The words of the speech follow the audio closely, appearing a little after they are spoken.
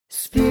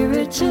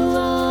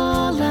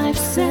Spiritual Life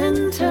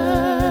Center,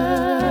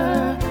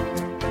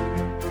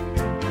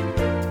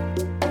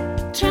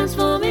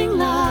 transforming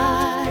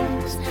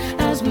lives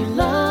as we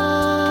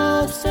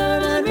love,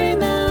 serve, and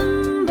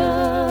remember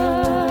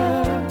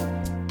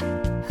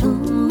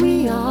who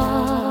we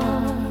are.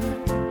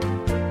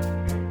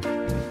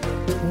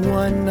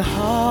 One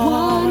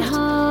heart,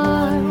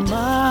 one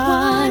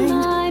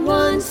mind,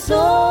 one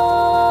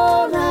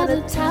soul at a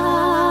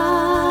time.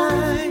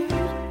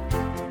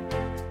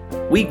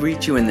 We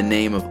greet you in the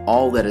name of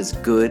all that is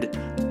good,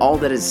 all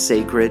that is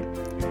sacred,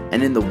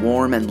 and in the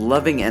warm and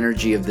loving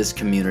energy of this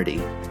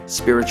community,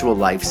 Spiritual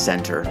Life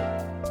Center.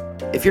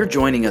 If you're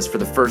joining us for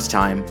the first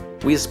time,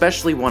 we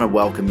especially want to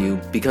welcome you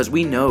because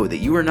we know that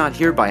you are not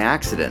here by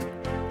accident.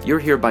 You're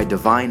here by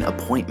divine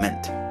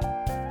appointment.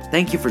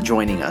 Thank you for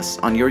joining us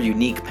on your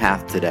unique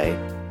path today,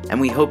 and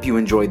we hope you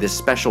enjoy this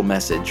special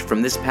message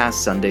from this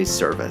past Sunday's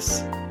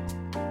service.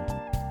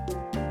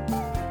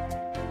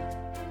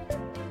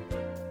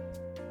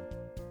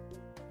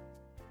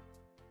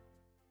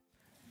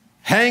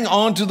 Hang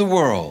on to the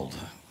world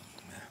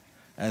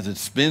as it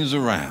spins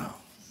around.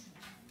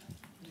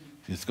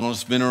 It's going to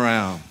spin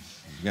around.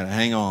 You got to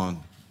hang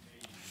on.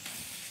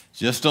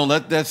 Just don't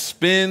let that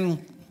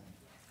spin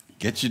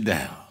get you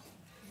down.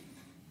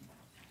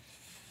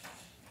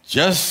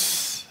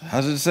 Just,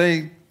 how does it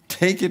say,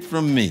 take it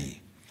from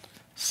me.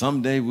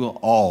 Someday we'll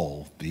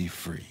all be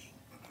free.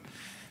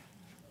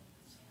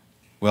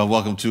 Well,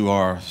 welcome to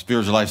our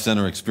Spiritual Life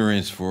Center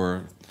experience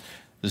for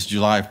this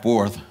July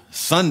 4th,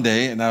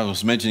 Sunday. And I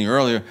was mentioning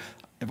earlier,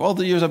 of all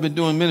the years I've been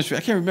doing ministry, I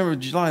can't remember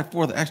July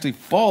 4th actually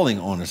falling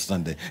on a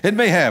Sunday. It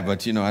may have,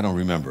 but, I don't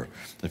remember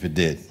if it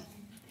did.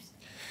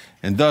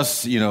 And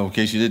thus, in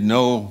case you didn't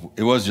know,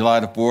 it was July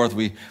the 4th.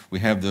 We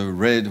have the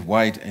red,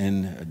 white,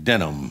 and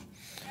denim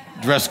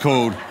dress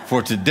code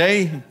for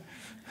today.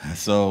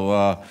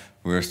 So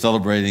we're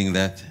celebrating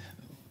that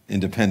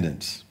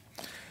independence.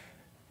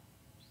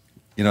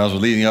 As we're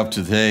leading up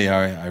to today,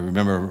 I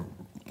remember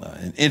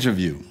an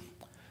interview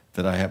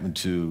that I happened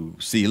to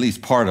see, at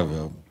least part of it.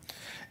 And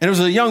it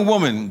was a young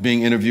woman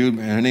being interviewed,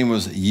 and her name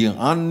was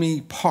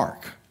Yeonmi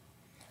Park.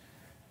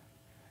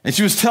 And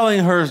she was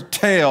telling her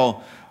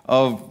tale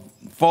of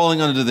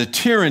falling under the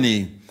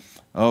tyranny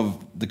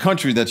of the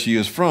country that she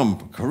is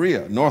from,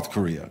 Korea, North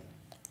Korea.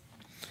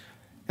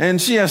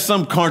 And she has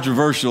some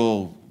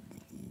controversial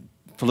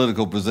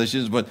political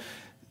positions, but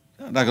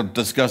I'm not going to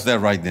discuss that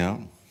right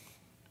now.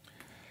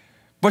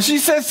 But she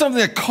said something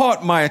that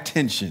caught my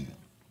attention.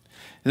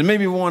 And it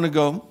made me want to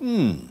go,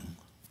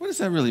 what does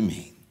that really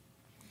mean?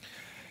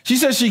 She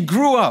said she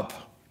grew up,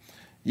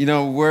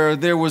 where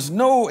there was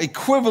no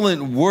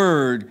equivalent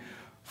word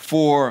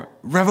for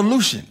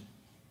revolution.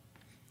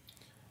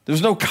 There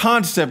was no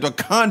concept or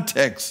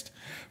context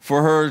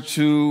for her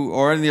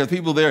or any of the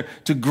people there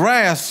to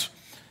grasp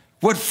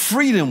what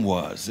freedom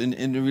was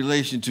in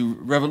relation to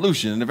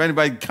revolution. And if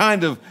anybody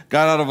kind of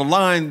got out of a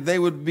line, they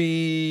would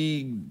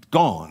be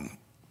gone.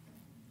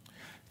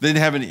 They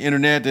didn't have any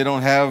internet. They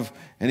don't have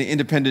any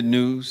independent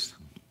news.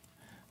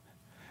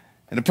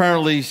 And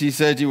apparently, she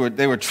said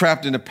they were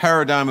trapped in a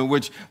paradigm in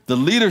which the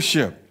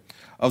leadership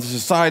of the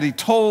society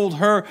told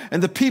her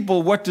and the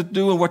people what to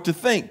do and what to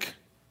think.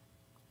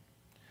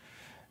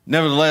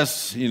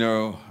 Nevertheless,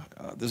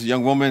 this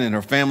young woman and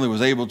her family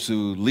was able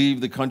to leave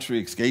the country,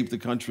 escape the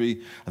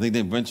country. I think they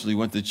eventually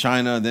went to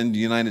China, then the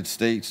United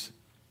States.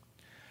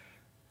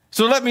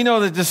 So let me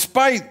know that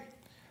despite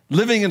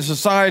living in a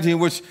society in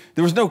which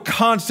there was no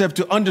concept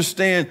to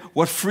understand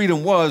what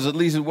freedom was, at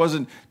least it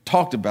wasn't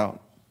talked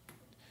about,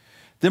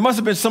 there must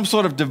have been some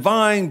sort of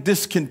divine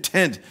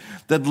discontent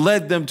that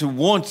led them to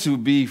want to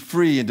be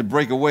free and to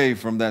break away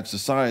from that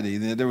society.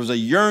 There was a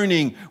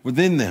yearning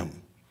within them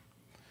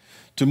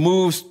to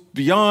move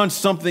beyond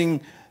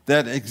something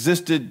that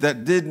existed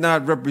that did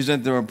not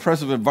represent the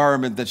oppressive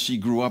environment that she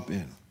grew up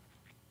in.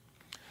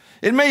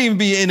 It may even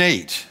be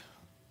innate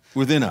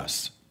within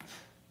us.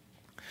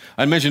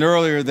 I mentioned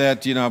earlier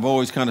that, I've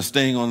always kind of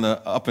staying on the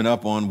up and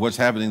up on what's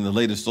happening in the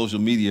latest social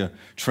media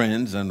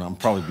trends, and I'm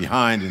probably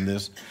behind in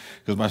this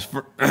because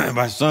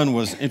my son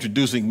was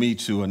introducing me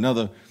to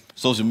another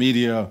social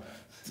media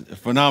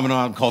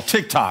phenomenon called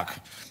TikTok.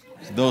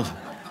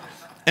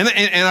 And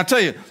I tell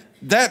you,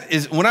 that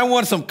is, when I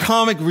want some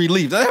comic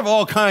relief, they have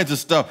all kinds of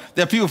stuff.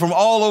 There are people from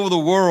all over the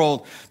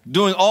world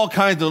doing all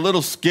kinds of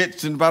little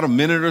skits in about a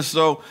minute or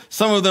so.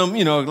 Some of them,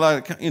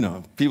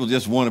 people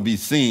just want to be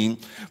seen,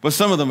 but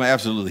some of them are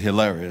absolutely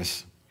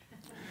hilarious.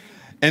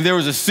 And there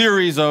was a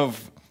series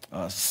of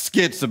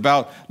skits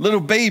about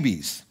little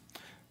babies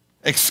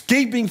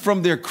escaping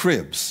from their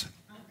cribs.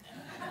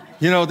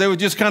 They were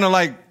just kind of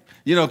like,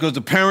 because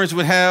the parents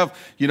would have,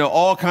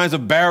 all kinds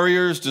of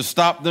barriers to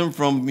stop them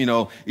from,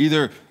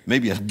 either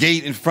maybe a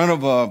gate in front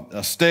of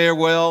a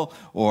stairwell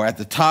or at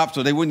the top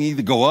so they wouldn't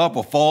either go up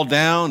or fall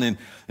down. And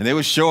they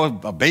would show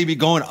a baby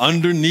going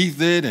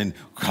underneath it and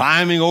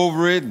climbing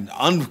over it and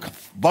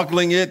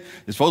unbuckling it.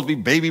 It's supposed to be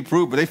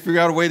baby-proof, but they figure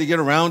out a way to get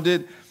around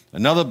it.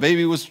 Another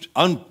baby was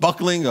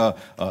unbuckling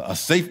a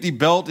safety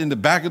belt in the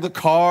back of the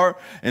car.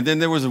 And then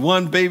there was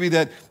one baby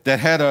that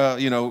had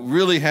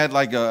really had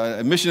like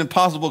a Mission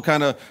Impossible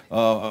kind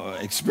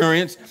of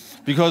experience,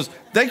 because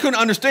they couldn't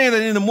understand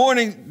that in the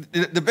morning,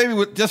 the baby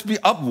would just be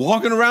up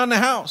walking around the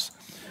house.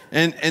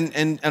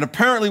 And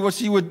apparently what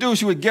she would do,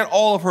 she would get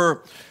all of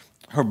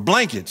her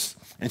blankets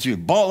and she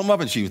would ball them up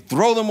and she would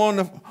throw them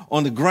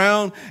on the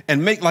ground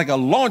and make like a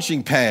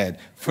launching pad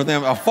for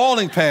them, a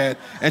falling pad.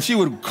 And she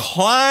would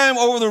climb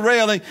over the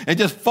railing and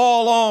just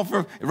fall off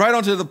right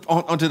onto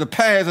the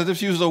pads as if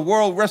she was a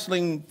World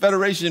Wrestling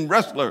Federation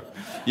wrestler,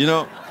 you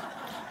know.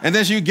 And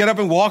then she would get up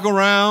and walk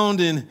around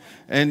and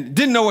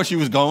didn't know where she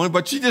was going,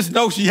 but she just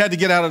knew she had to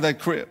get out of that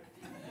crib.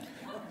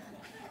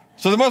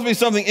 So there must be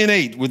something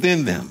innate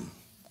within them.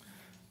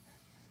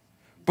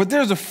 But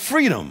there's a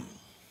freedom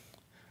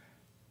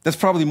that's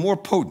probably more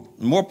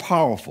potent, more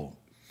powerful,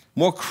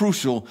 more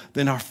crucial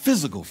than our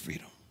physical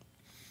freedom,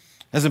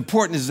 as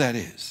important as that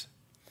is.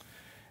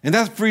 And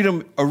that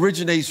freedom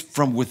originates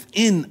from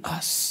within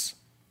us.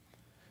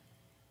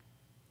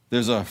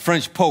 There's a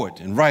French poet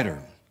and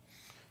writer,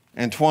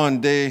 Antoine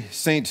de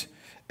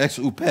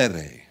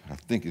Saint-Exupéry. I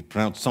think it's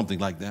pronounced something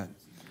like that.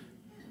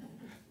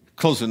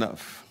 Close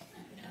enough.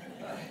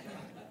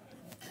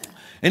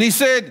 And he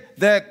said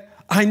that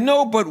I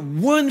know but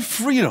one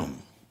freedom,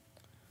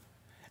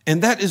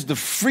 and that is the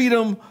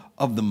freedom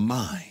of the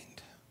mind.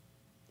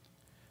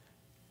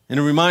 And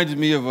it reminded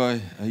me of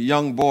a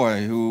young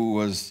boy who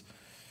was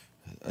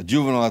a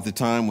juvenile at the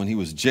time when he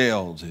was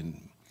jailed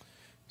and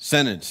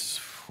sentenced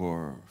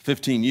for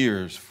 15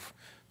 years.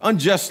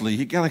 Unjustly,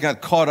 he kind of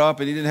got caught up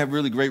and he didn't have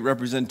really great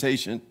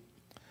representation.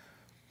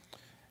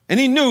 And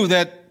he knew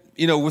that,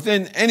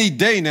 within any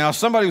day now,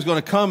 somebody was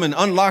going to come and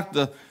unlock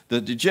the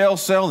jail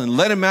cell and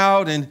let him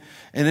out, and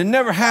it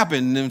never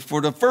happened. And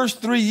for the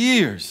first 3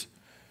 years,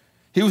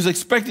 he was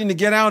expecting to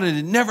get out, and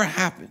it never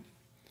happened.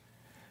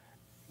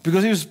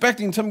 Because he was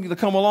expecting somebody to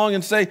come along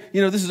and say,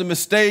 this is a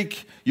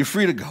mistake, you're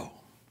free to go.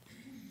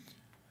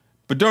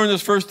 But during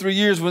those first 3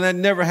 years, when that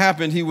never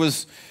happened, he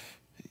was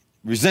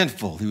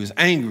resentful, he was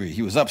angry,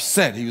 he was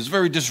upset, he was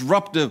very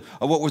disruptive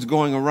of what was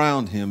going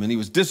around him, and he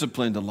was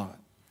disciplined a lot.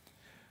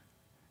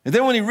 And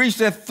then when he reached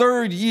that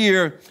third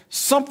year,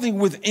 something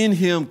within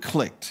him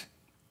clicked.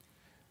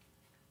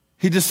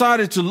 He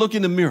decided to look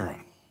in the mirror.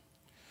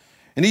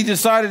 And he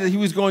decided that he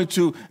was going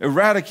to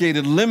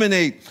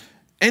eliminate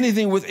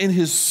anything within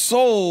his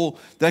soul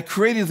that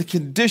created the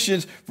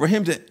conditions for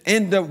him to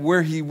end up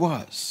where he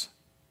was.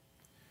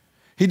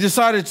 He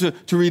decided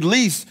to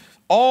release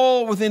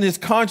all within his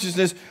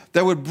consciousness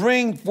that would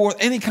bring forth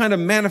any kind of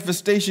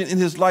manifestation in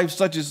his life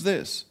such as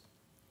this.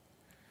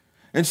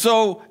 And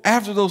so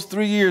after those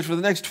 3 years, for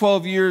the next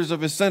 12 years of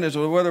his sentence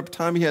or whatever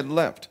time he had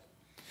left,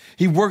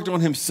 he worked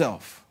on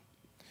himself.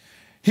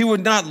 He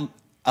would not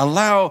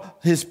allow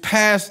his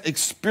past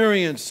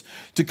experience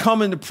to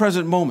come in the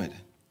present moment.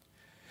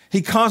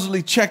 He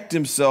constantly checked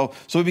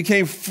himself, so he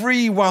became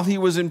free while he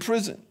was in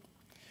prison.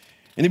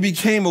 And he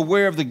became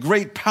aware of the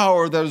great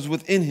power that was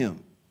within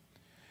him.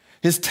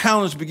 His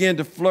talents began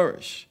to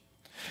flourish.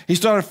 He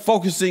started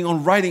focusing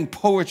on writing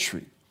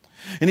poetry.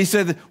 And he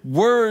said that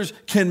words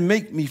can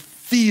make me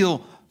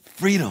feel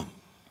freedom.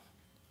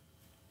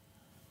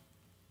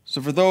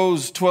 So for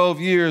those 12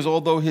 years,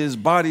 although his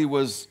body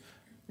was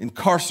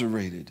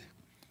incarcerated,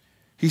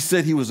 he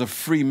said he was a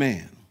free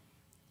man.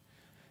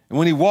 And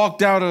when he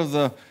walked out of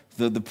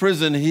the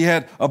prison, he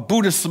had a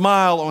Buddha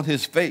smile on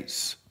his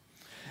face.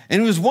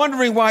 And he was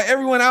wondering why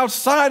everyone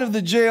outside of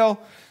the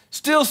jail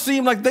still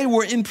seemed like they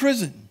were in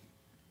prison.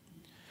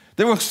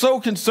 They were so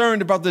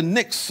concerned about the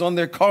nicks on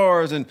their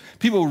cars and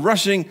people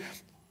rushing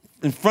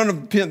in front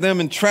of them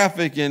in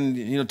traffic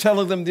and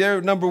telling them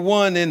they're number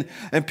one, and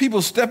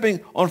people stepping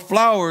on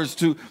flowers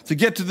to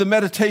get to the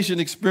meditation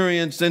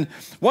experience, and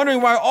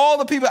wondering why all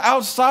the people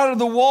outside of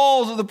the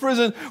walls of the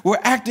prison were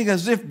acting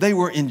as if they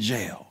were in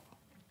jail.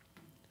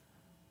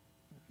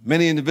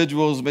 Many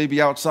individuals may be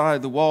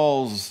outside the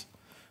walls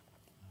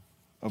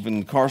of an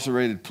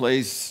incarcerated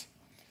place,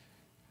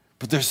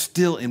 but they're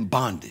still in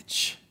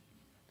bondage.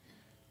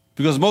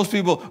 Because most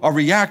people are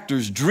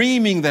reactors,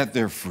 dreaming that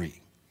they're free.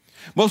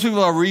 Most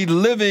people are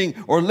reliving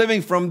or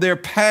living from their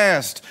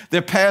past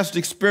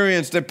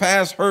experience, their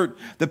past hurt,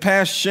 their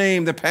past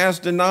shame, their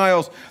past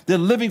denials. They're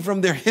living from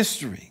their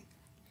history.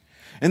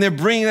 And they're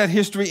bringing that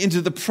history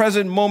into the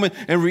present moment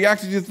and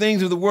reacting to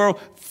things of the world,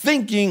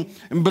 thinking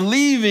and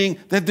believing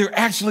that they're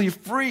actually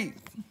free.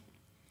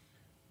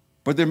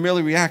 But they're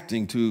merely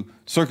reacting to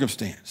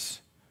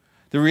circumstance.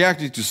 They're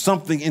reacting to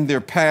something in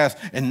their past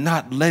and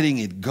not letting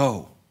it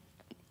go.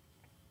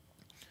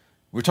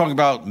 We're talking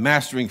about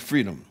mastering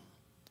freedom.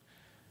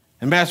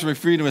 And mastering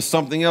freedom is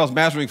something else.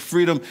 Mastering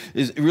freedom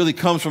it really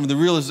comes from the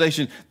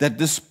realization that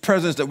this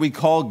presence that we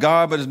call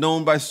God, but is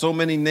known by so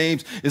many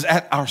names, is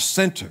at our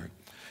center.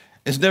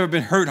 It's never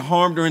been hurt,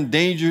 harmed, or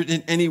endangered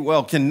in any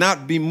way,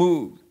 cannot be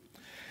moved.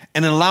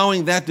 And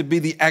allowing that to be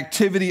the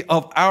activity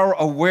of our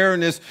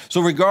awareness.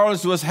 So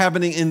regardless of what's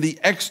happening in the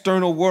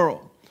external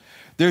world,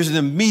 there's an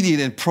immediate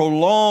and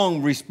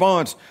prolonged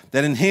response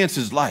that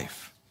enhances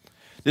life.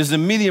 There's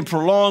an immediate and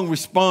prolonged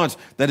response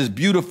that is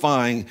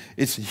beautifying,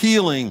 it's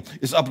healing,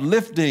 it's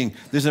uplifting.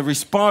 There's a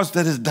response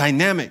that is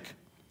dynamic.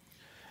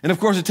 And of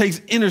course, it takes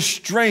inner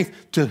strength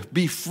to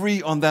be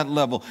free on that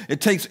level.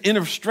 It takes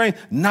inner strength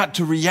not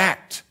to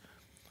react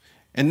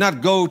and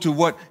not go to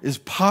what is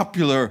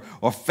popular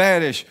or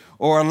faddish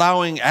or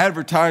allowing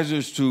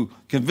advertisers to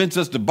convince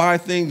us to buy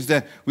things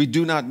that we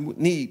do not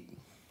need.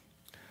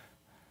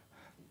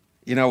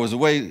 You know, I was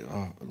away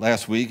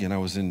last week, and I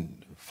was in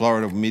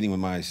Florida meeting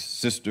with my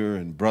sister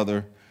and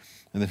brother,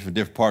 and they're from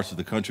different parts of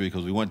the country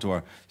because we went to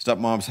our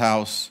stepmom's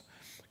house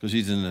because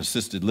she's in an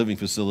assisted living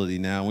facility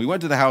now. And we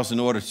went to the house in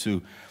order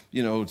to,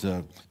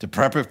 to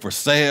prep it for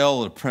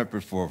sale, to prep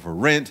it for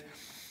rent.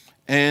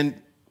 And,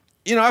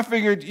 I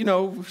figured,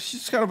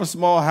 she's kind of a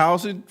small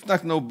house. It's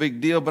not no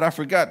big deal, but I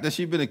forgot that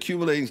she'd been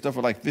accumulating stuff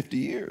for like 50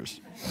 years.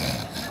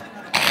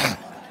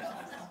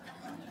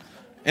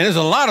 And there's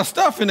a lot of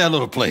stuff in that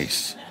little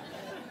place.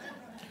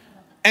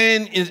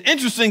 And the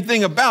interesting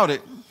thing about it,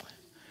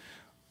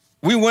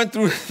 we went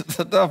through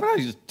the stuff, I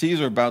used to tease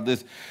her about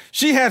this.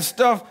 She had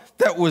stuff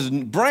that was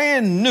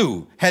brand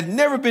new, had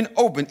never been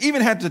opened,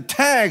 even had the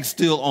tags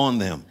still on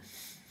them.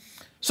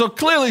 So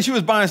clearly she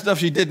was buying stuff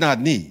she did not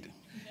need.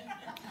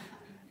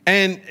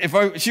 And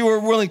if she were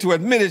willing to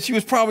admit it, she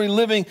was probably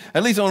living,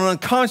 at least on an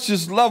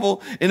unconscious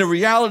level, in a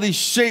reality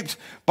shaped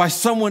by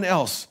someone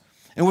else.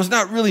 And was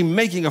not really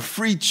making a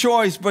free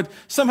choice, but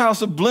somehow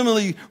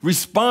subliminally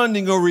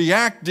responding or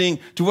reacting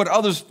to what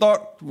others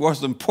thought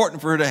was important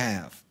for her to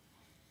have.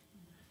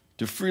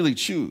 To freely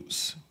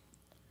choose,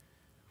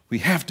 we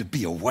have to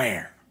be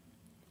aware.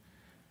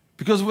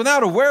 Because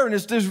without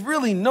awareness, there's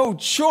really no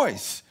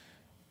choice.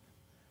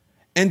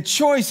 And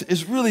choice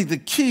is really the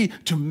key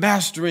to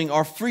mastering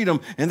our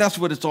freedom, and that's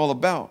what it's all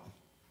about.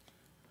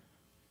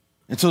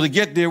 And so to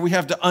get there, we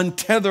have to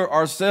untether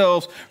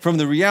ourselves from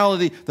the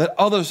reality that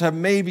others have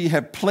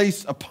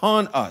placed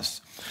upon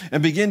us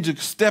and begin to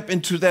step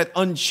into that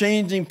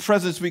unchanging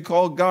presence we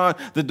call God,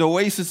 the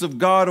oasis of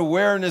God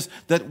awareness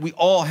that we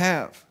all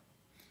have.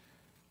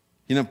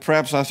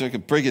 Perhaps I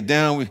could break it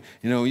down.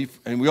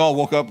 We all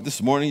woke up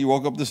this morning. You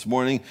woke up this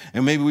morning,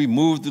 and maybe we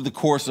moved through the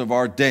course of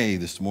our day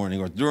this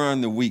morning or during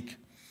the week.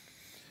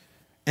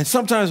 And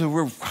sometimes when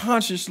we're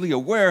consciously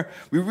aware,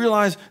 we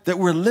realize that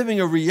we're living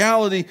a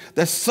reality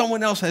that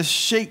someone else has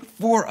shaped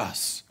for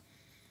us.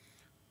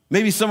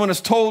 Maybe someone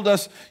has told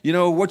us,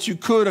 what you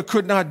could or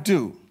could not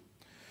do.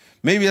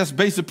 Maybe that's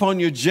based upon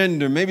your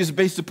gender. Maybe it's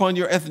based upon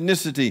your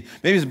ethnicity.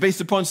 Maybe it's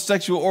based upon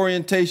sexual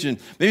orientation.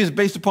 Maybe it's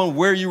based upon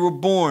where you were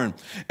born.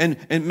 And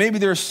maybe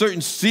there are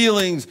certain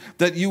ceilings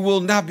that you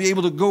will not be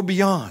able to go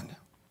beyond.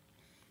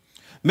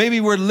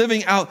 Maybe we're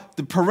living out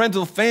the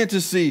parental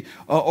fantasy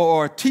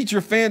or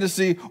teacher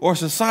fantasy or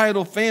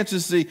societal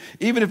fantasy,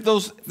 even if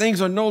those things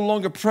are no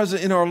longer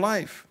present in our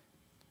life.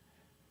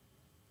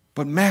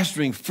 But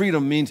mastering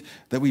freedom means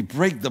that we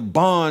break the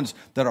bonds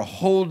that are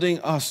holding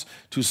us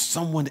to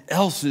someone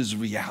else's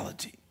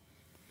reality.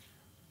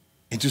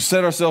 And to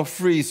set ourselves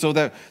free so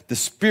that the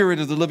Spirit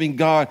of the living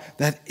God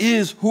that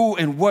is who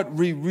and what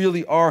we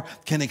really are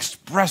can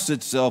express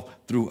itself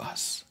through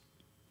us.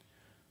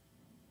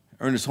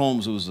 Ernest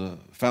Holmes, who was a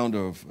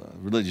founder of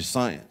religious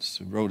science,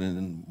 who wrote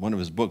in one of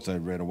his books I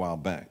read a while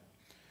back,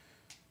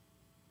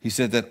 he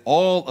said that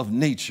all of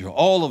nature,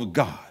 all of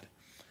God,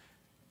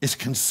 is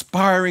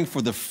conspiring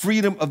for the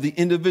freedom of the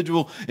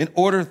individual in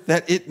order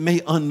that it may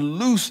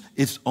unloose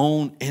its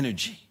own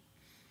energy.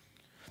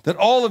 That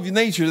all of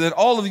nature, that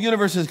all of the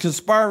universe is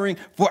conspiring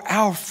for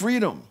our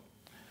freedom.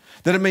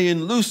 That it may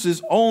unloose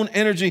its own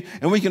energy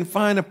and we can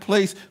find a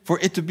place for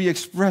it to be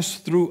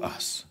expressed through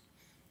us.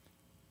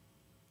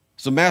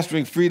 So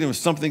mastering freedom is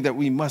something that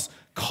we must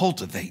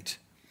cultivate.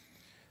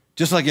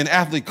 Just like an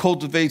athlete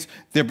cultivates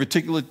their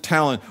particular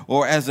talent,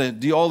 or as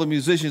all the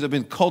musicians have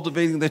been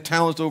cultivating their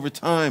talents over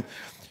time,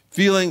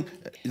 feeling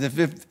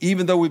that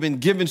even though we've been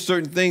given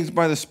certain things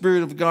by the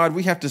Spirit of God,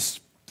 we have to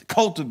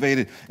cultivate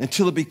it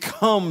until it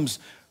becomes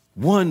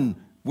one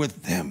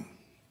with them.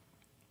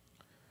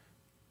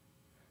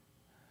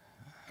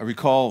 I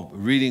recall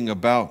reading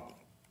about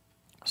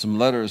some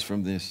letters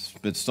from the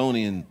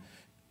Smithsonian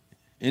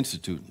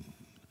Institute.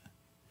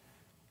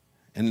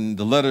 And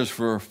the letters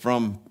were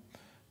from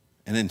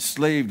an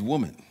enslaved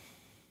woman.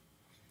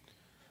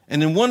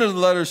 And in one of the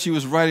letters, she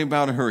was writing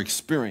about her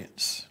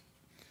experience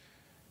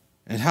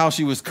and how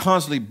she was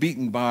constantly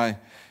beaten by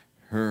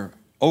her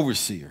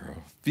overseer,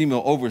 a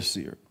female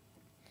overseer.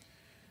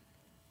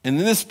 And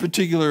in this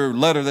particular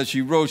letter that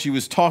she wrote, she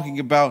was talking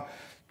about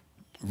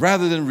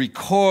rather than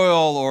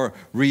recoil or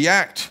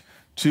react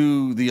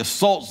to the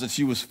assaults that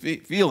she was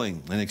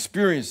feeling and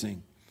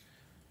experiencing,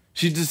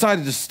 she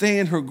decided to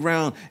stand her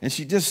ground, and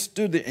she just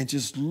stood there and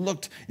just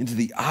looked into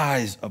the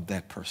eyes of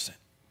that person.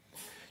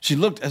 She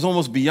looked as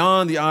almost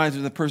beyond the eyes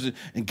of the person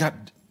and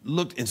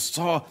looked and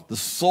saw the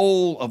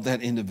soul of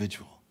that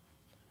individual.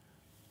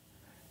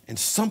 And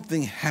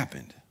something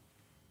happened.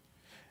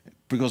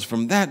 Because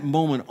from that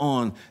moment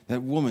on,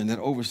 that woman, that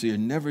overseer,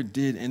 never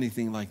did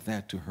anything like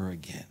that to her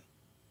again.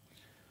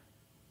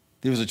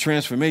 there was a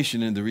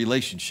transformation in the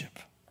relationship.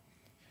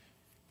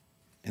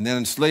 And that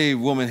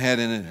enslaved woman had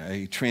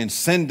a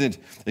transcendent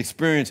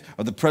experience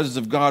of the presence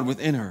of God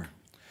within her.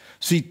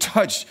 She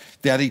touched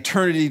that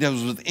eternity that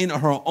was within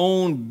her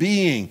own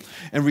being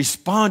and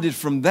responded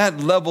from that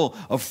level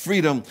of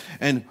freedom.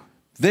 And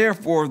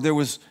therefore, there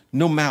was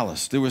no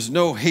malice. There was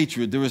no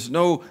hatred. There was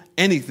no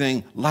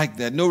anything like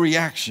that, no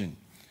reaction.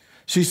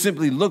 She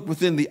simply looked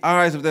within the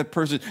eyes of that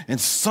person and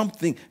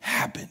something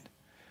happened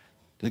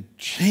to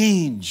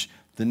change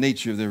the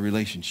nature of their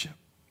relationship.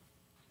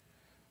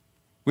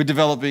 We're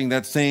developing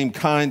that same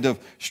kind of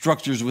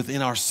structures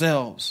within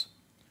ourselves.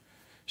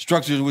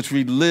 Structures in which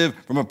we live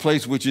from a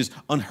place which is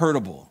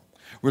unhurtable.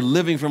 We're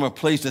living from a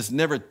place that's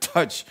never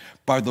touched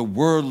by the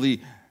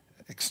worldly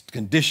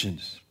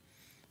conditions.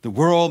 The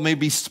world may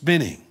be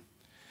spinning,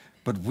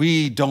 but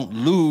we don't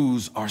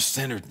lose our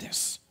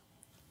centeredness.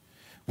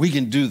 We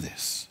can do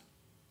this.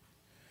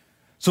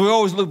 So we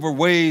always look for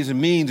ways and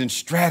means and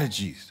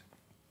strategies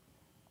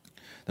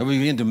that we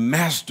begin to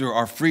master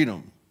our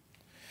freedom.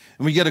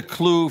 And we get a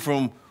clue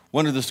from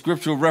one of the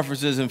scriptural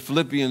references in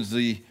Philippians,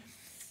 the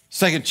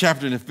 2nd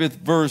chapter and the 5th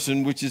verse,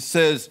 in which it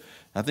says,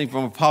 I think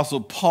from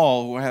Apostle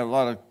Paul, who I had a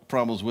lot of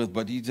problems with,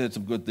 but he said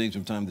some good things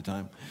from time to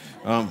time.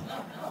 But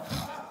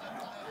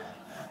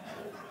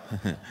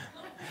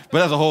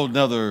that's a whole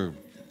nother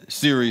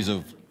series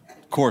of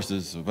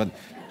courses. But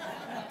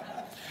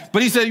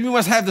he said, you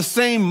must have the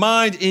same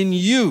mind in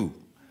you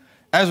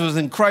as was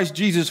in Christ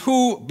Jesus,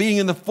 who, being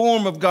in the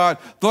form of God,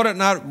 thought it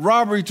not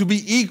robbery to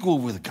be equal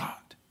with God.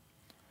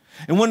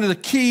 And one of the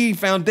key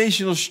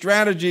foundational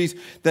strategies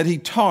that he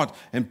taught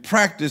and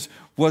practiced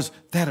was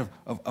that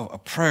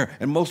of prayer,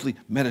 and mostly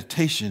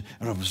meditation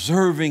and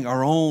observing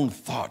our own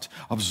thoughts,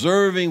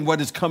 observing what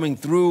is coming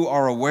through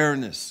our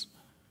awareness.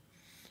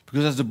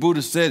 Because as the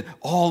Buddha said,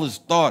 all is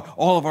thought,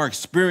 all of our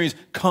experience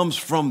comes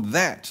from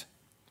that.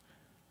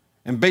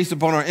 And based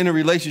upon our inner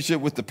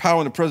relationship with the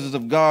power and the presence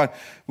of God,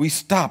 we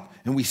stop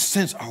and we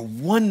sense our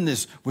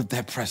oneness with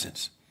that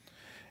presence.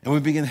 And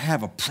we begin to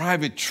have a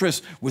private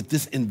tryst with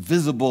this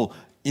invisible,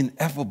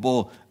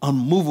 ineffable,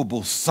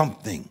 unmovable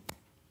something.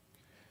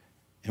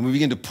 And we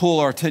begin to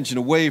pull our attention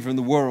away from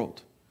the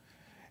world.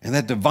 And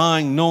that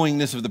divine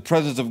knowingness of the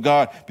presence of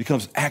God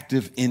becomes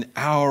active in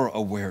our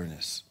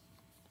awareness.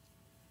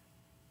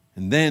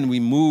 And then we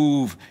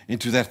move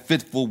into that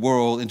fitful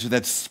world, into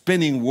that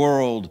spinning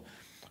world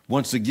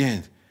once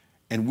again.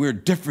 And we're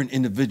different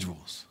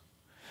individuals.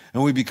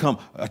 And we become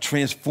a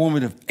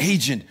transformative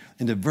agent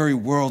in the very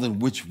world in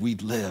which we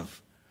live.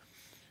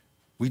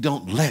 We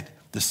don't let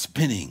the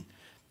spinning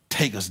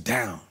take us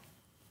down.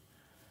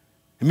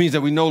 It means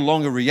that we no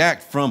longer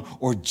react from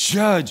or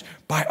judge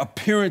by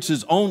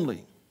appearances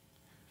only.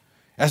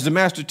 As the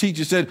master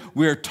teacher said,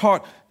 we are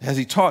taught, as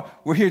he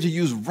taught, we're here to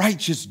use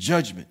righteous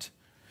judgment.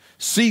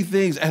 See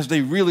things as they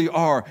really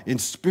are in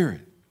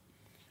spirit.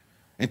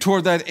 And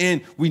toward that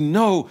end, we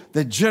know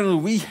that generally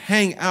we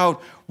hang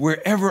out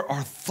wherever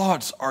our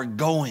thoughts are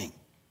going.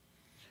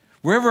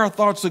 Wherever our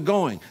thoughts are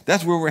going,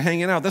 that's where we're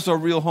hanging out. That's our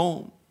real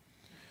home.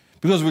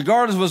 Because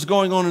regardless of what's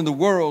going on in the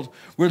world,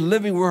 we're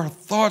living where our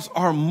thoughts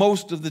are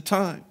most of the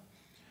time.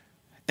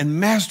 And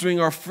mastering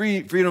our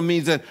freedom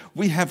means that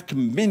we have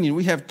dominion,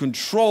 we have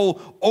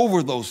control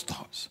over those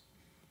thoughts.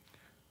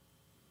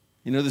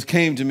 You know, this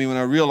came to me when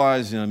I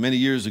realized, many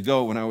years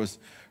ago when I was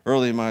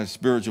early in my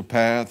spiritual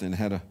path and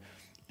had an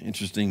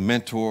interesting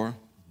mentor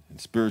and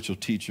spiritual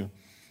teacher.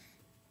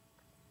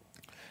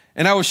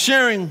 And I was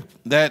sharing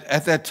that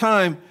at that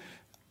time,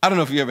 I don't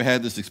know if you ever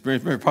had this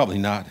experience, maybe probably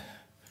not.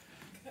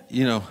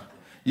 You're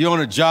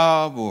on a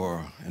job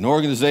or an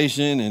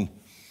organization, and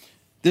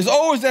there's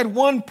always that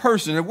one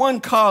person, that one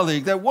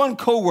colleague, that one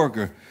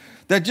coworker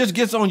that just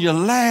gets on your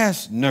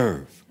last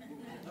nerve.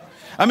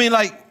 I mean,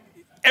 like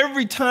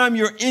every time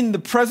you're in the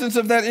presence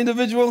of that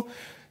individual,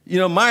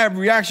 my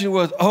reaction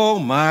was, oh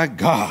my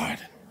God,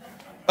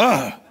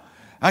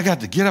 I got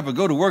to get up and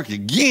go to work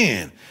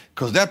again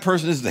because that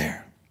person is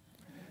there.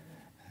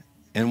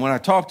 And when I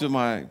talked to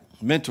my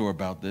mentor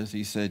about this,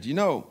 he said,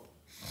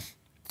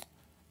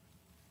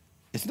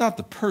 it's not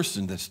the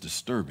person that's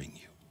disturbing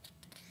you.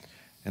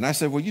 And I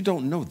said, well, you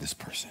don't know this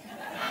person.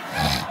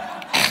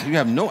 You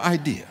have no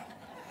idea.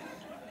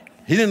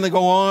 He didn't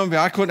go on, but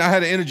I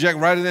had to interject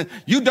right in there.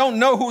 You don't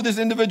know who this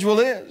individual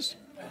is.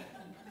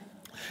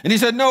 And he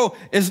said, no,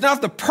 it's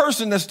not the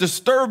person that's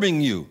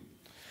disturbing you.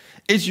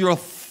 It's your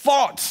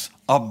thoughts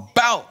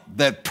about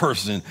that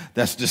person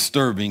that's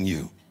disturbing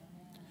you.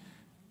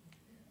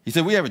 He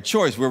said, we have a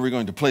choice where we're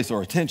going to place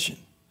our attention.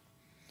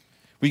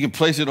 We can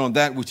place it on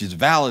that which is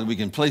valid. We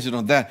can place it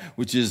on that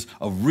which is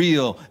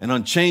real and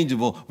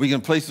unchangeable. We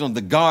can place it on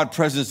the God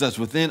presence that's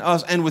within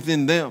us and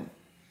within them.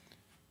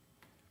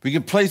 We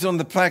can place it on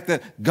the fact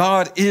that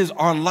God is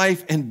our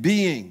life and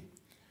being.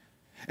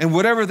 And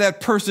whatever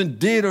that person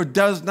did or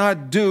does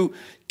not do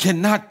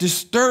cannot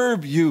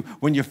disturb you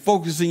when you're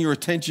focusing your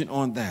attention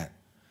on that.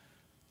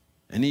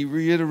 And he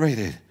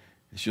reiterated,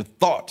 it's your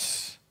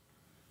thoughts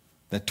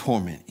that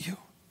torment you,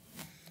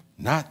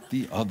 not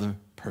the other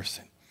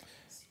person.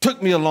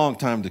 Took me a long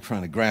time to try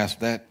to grasp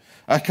that.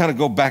 I kind of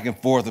go back and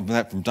forth of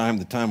that from time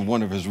to time and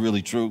wonder if it's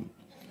really true.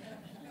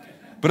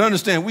 But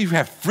understand, we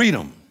have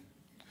freedom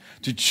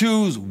to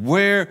choose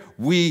where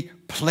we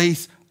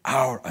place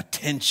our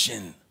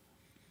attention.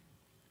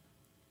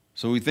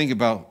 So we think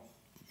about,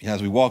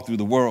 as we walk through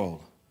the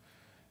world,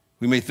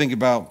 we may think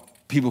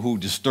about people who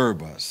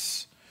disturb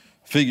us,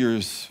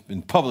 figures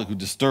in public who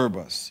disturb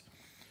us.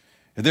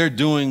 If they're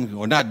doing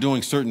or not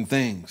doing certain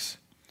things,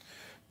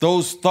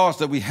 those thoughts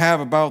that we have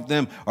about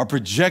them are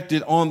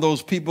projected on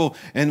those people,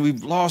 and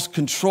we've lost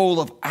control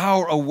of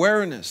our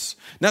awareness.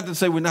 Not to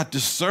say we're not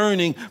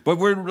discerning, but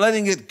we're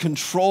letting it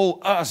control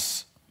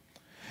us.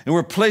 And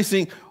we're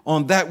placing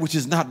on that which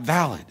is not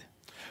valid.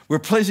 We're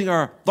placing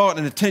our thought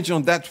and attention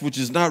on that which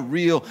is not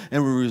real,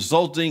 and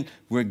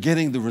we're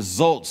getting the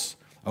results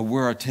of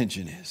where our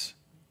attention is.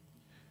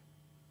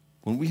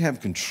 When we have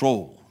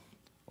control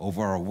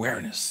over our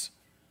awareness,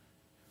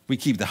 we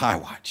keep the high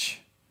watch.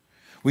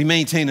 We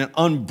maintain an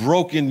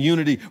unbroken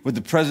unity with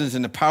the presence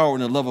and the power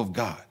and the love of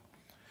God.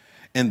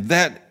 And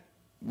that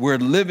we're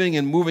living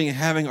and moving and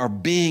having our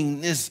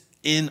beingness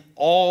in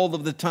all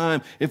of the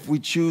time if we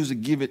choose to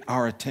give it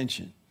our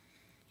attention.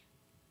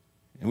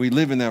 And we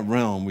live in that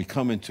realm. We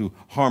come into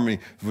harmony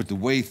with the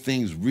way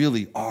things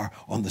really are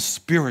on the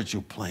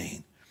spiritual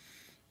plane.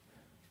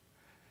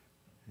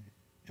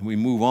 And we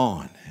move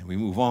on, and we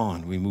move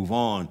on, we move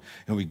on,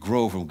 and we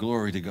grow from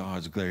glory to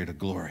God's glory to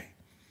glory.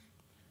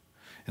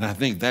 And I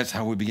think that's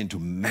how we begin to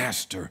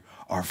master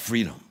our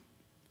freedom.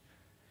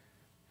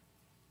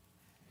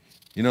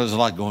 You know, there's a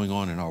lot going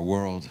on in our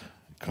world,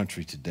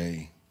 country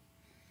today.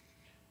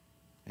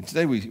 And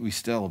today we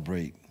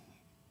celebrate,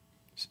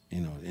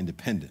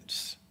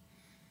 independence.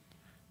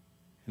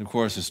 And of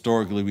course,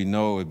 historically, we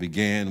know it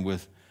began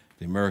with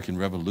the American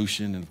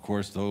Revolution. And of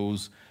course,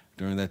 those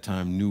during that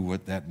time knew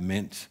what that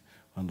meant,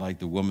 unlike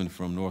the woman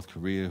from North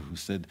Korea who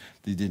said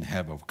they didn't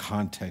have a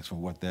context for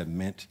what that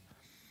meant.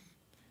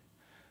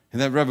 And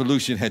that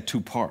revolution had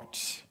two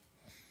parts,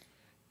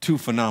 two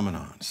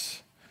phenomenons.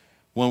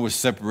 One was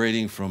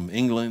separating from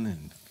England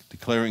and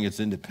declaring its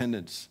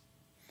independence.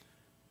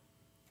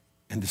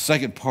 And the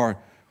second part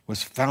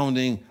was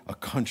founding a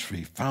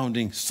country,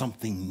 founding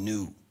something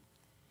new.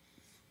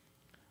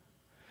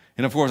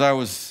 And of course,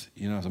 as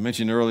I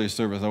mentioned earlier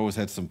service, I always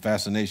had some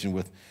fascination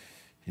with,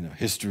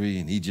 history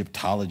and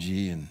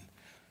Egyptology and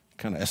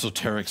kind of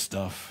esoteric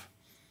stuff.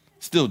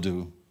 Still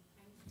do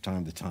from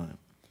time to time.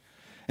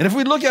 And if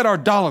we look at our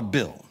dollar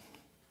bill,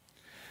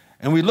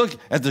 and we look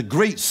at the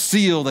great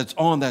seal that's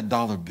on that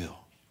dollar bill,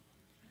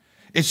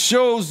 it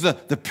shows the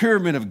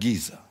Pyramid of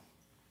Giza.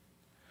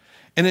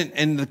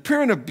 And the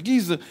Pyramid of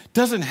Giza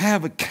doesn't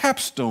have a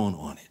capstone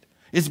on it.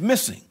 It's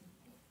missing.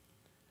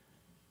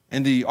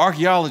 And the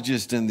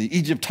archaeologists and the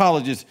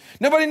Egyptologists,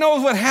 nobody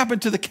knows what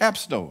happened to the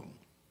capstone.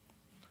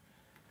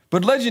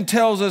 But legend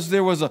tells us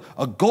there was a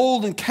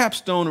golden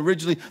capstone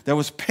originally that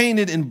was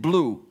painted in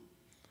blue.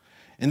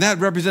 And that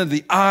represented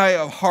the eye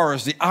of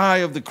Horus, the eye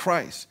of the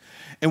Christ.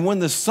 And when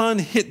the sun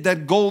hit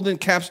that golden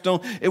capstone,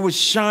 it would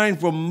shine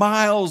for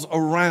miles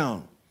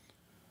around.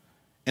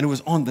 And it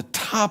was on the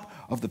top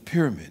of the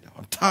pyramid,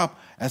 on top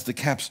as the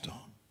capstone.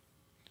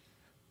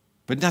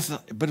 But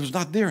it was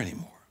not there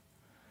anymore.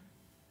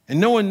 And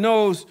no one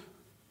knows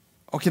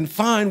or can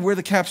find where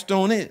the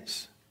capstone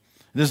is.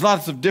 There's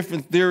lots of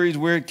different theories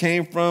where it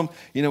came from.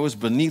 It was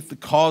beneath the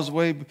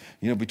causeway,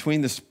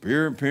 between the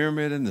Spirit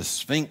Pyramid and the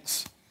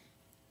Sphinx.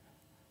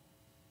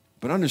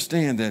 But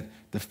understand that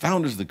the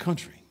founders of the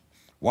country,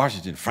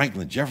 Washington,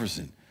 Franklin,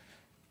 Jefferson,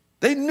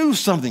 they knew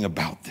something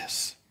about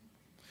this.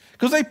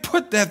 Because they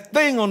put that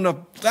thing on the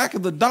back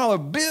of the dollar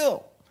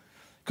bill.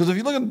 Because if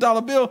you look at the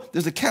dollar bill,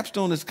 there's a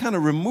capstone that's kind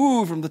of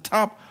removed from the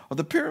top of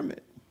the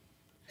pyramid.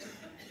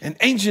 And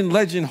ancient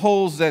legend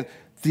holds that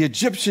the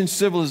Egyptian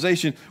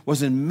civilization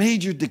was in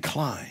major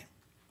decline.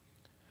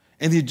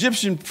 And the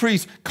Egyptian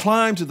priests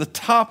climbed to the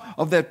top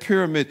of that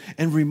pyramid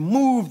and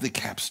removed the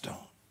capstone.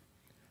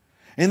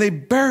 And they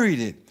buried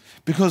it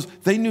because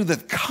they knew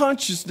that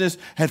consciousness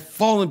had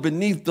fallen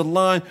beneath the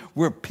line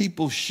where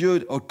people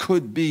should or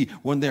could be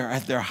when they're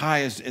at their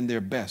highest and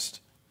their best.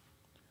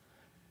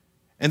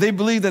 And they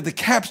believed that the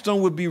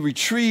capstone would be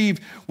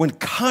retrieved when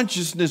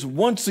consciousness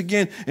once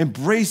again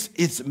embraced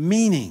its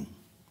meaning.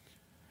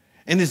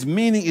 And its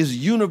meaning is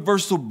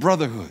universal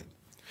brotherhood,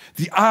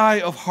 the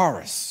eye of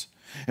Horus.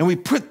 And we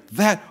put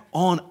that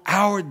on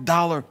our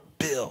dollar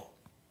bill.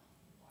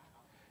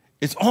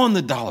 It's on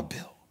the dollar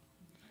bill.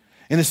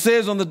 And it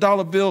says on the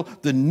dollar bill,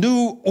 the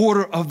new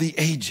order of the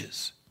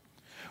ages,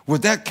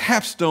 with that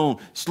capstone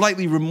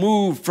slightly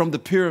removed from the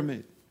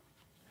pyramid.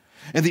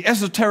 And the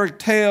esoteric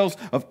tales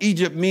of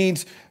Egypt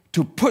means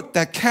to put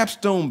that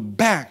capstone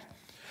back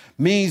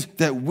means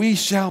that we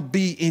shall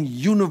be in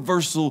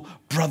universal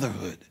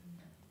brotherhood.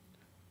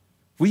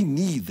 We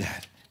need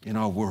that in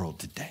our world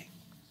today.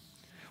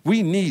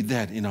 We need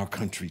that in our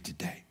country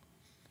today.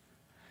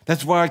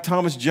 That's why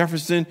Thomas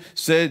Jefferson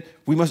said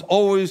we must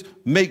always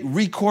make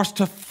recourse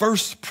to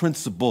first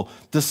principle,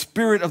 the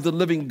spirit of the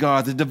living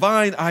God, the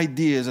divine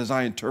ideas as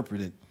I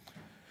interpret it.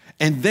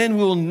 And then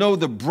we'll know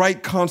the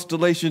bright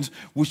constellations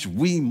which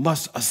we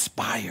must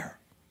aspire.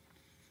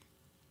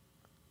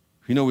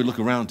 You know, we look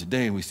around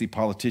today and we see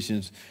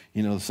politicians,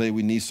 say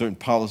we need certain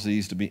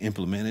policies to be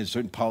implemented,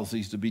 certain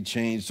policies to be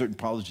changed, certain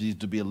policies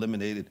to be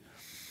eliminated.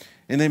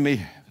 And they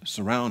may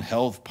surround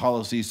health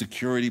policies,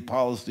 security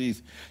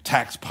policies,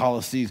 tax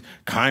policies,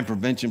 crime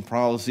prevention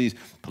policies,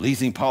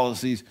 policing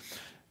policies.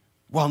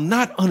 While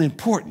not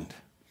unimportant,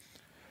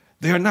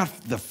 they are not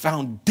the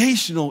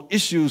foundational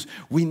issues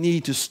we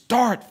need to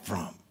start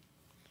from.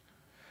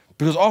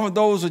 Because all of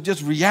those are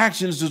just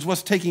reactions to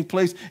what's taking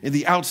place in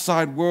the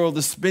outside world,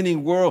 the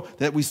spinning world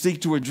that we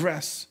seek to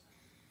address.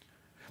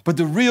 But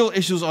the real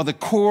issues are the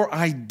core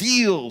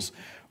ideals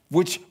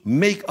which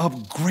make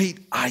up great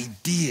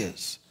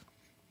ideas,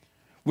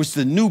 which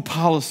the new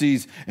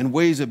policies and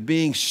ways of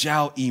being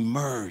shall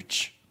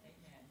emerge.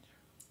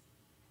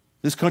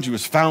 This country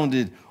was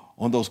founded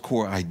on those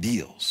core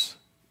ideals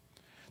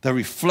that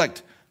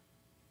reflect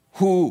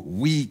who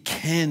we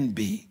can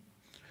be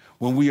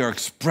when we are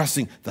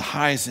expressing the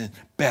highest and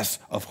best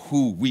of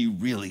who we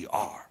really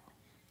are.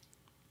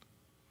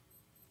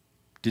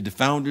 Did the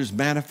founders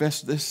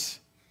manifest this?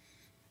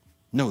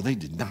 No, they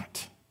did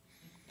not.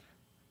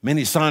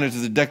 Many signers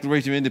of the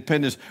Declaration of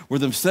Independence were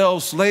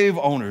themselves slave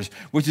owners,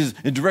 which is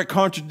in direct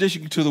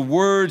contradiction to the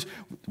words,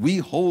 "We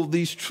hold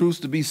these truths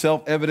to be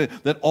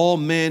self-evident, that all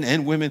men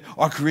and women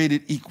are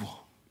created equal."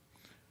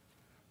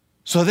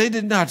 So they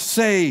did not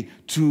say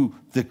to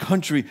the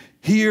country,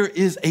 "Here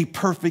is a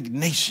perfect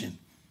nation."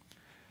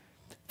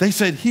 They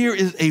said, "Here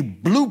is a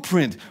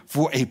blueprint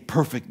for a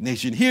perfect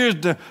nation. Here's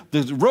the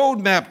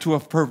roadmap to a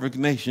perfect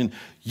nation.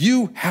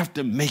 You have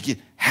to make it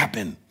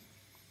happen."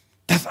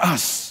 That's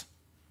us.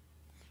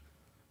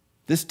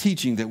 This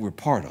teaching that we're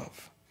part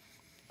of,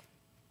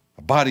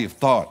 a body of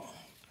thought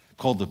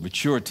called the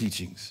mature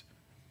teachings,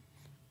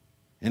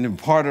 and in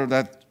part of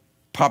that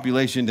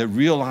population that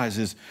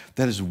realizes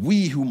that it's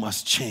we who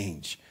must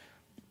change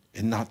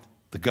and not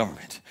the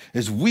government.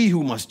 It's we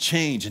who must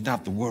change and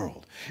not the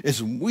world.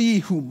 It's we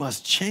who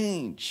must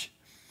change.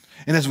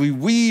 And as we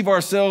weave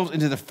ourselves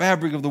into the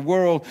fabric of the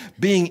world,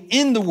 being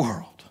in the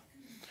world,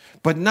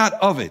 but not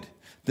of it,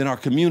 then our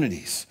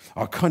communities,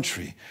 our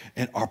country,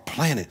 and our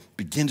planet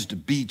begins to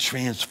be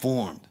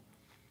transformed.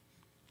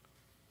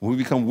 When we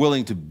become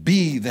willing to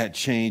be that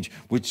change,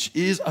 which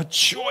is a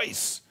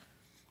choice.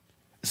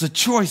 It's a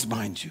choice,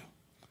 mind you.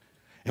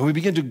 And we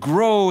begin to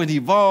grow and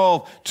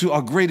evolve to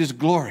our greatest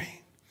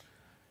glory.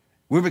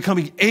 We're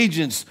becoming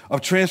agents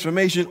of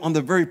transformation on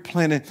the very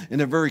planet and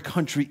the very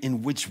country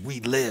in which we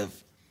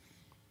live.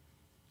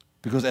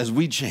 Because as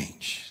we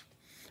change,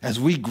 as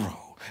we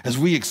grow, as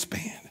we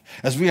expand,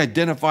 as we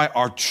identify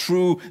our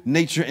true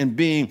nature and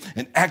being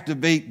and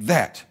activate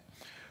that,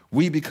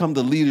 we become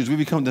the leaders, we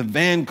become the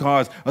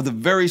vanguards of the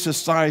very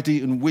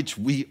society in which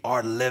we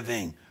are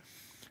living.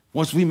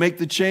 Once we make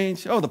the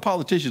change, the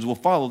politicians will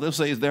follow. They'll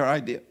say it's their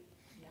idea.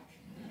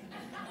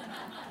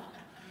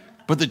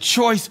 But the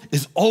choice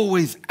is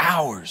always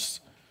ours.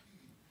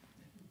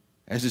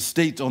 As it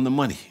states on the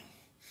money,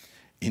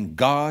 in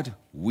God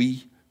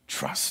we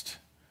trust.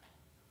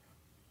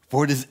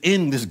 For it is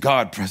in this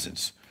God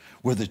presence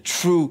where the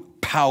true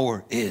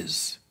power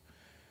is.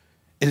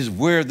 It is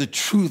where the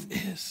truth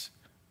is.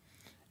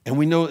 And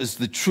we know it's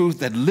the truth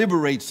that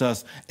liberates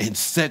us and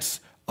sets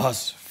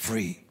us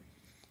free.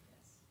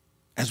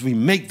 As we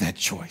make that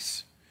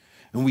choice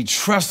and we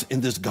trust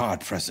in this God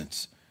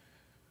presence,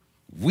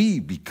 we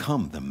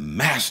become the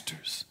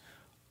masters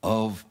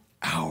of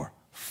our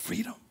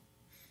freedom.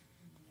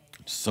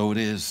 So it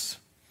is,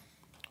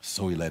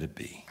 so we let it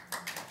be.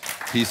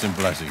 Peace and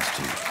blessings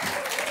to you.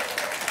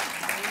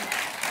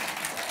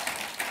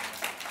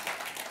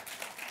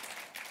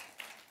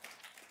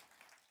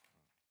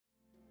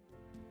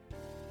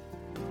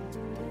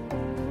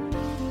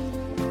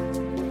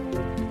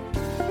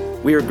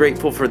 We are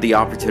grateful for the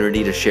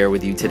opportunity to share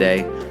with you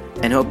today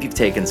and hope you've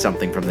taken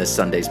something from this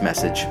Sunday's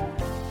message.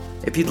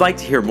 If you'd like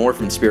to hear more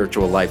from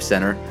Spiritual Life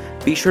Center,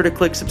 be sure to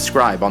click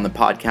subscribe on the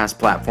podcast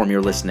platform you're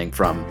listening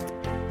from.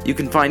 You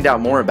can find out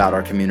more about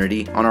our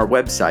community on our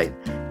website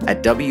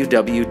at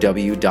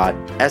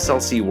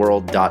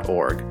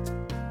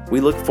www.slcworld.org.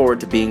 We look forward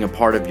to being a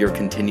part of your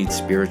continued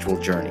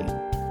spiritual journey.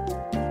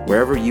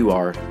 Wherever you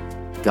are,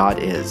 God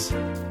is,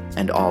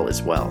 and all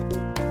is well.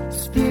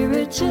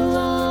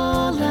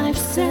 Spiritual Life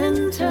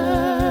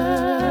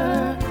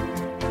Center,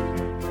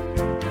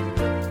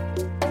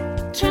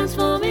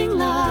 transforming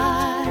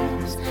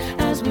lives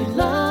as we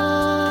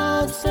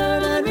love,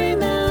 serve, and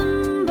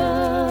remember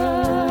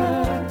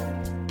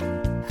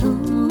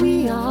who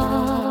we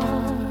are.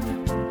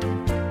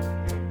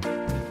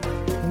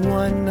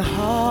 One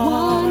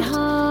heart,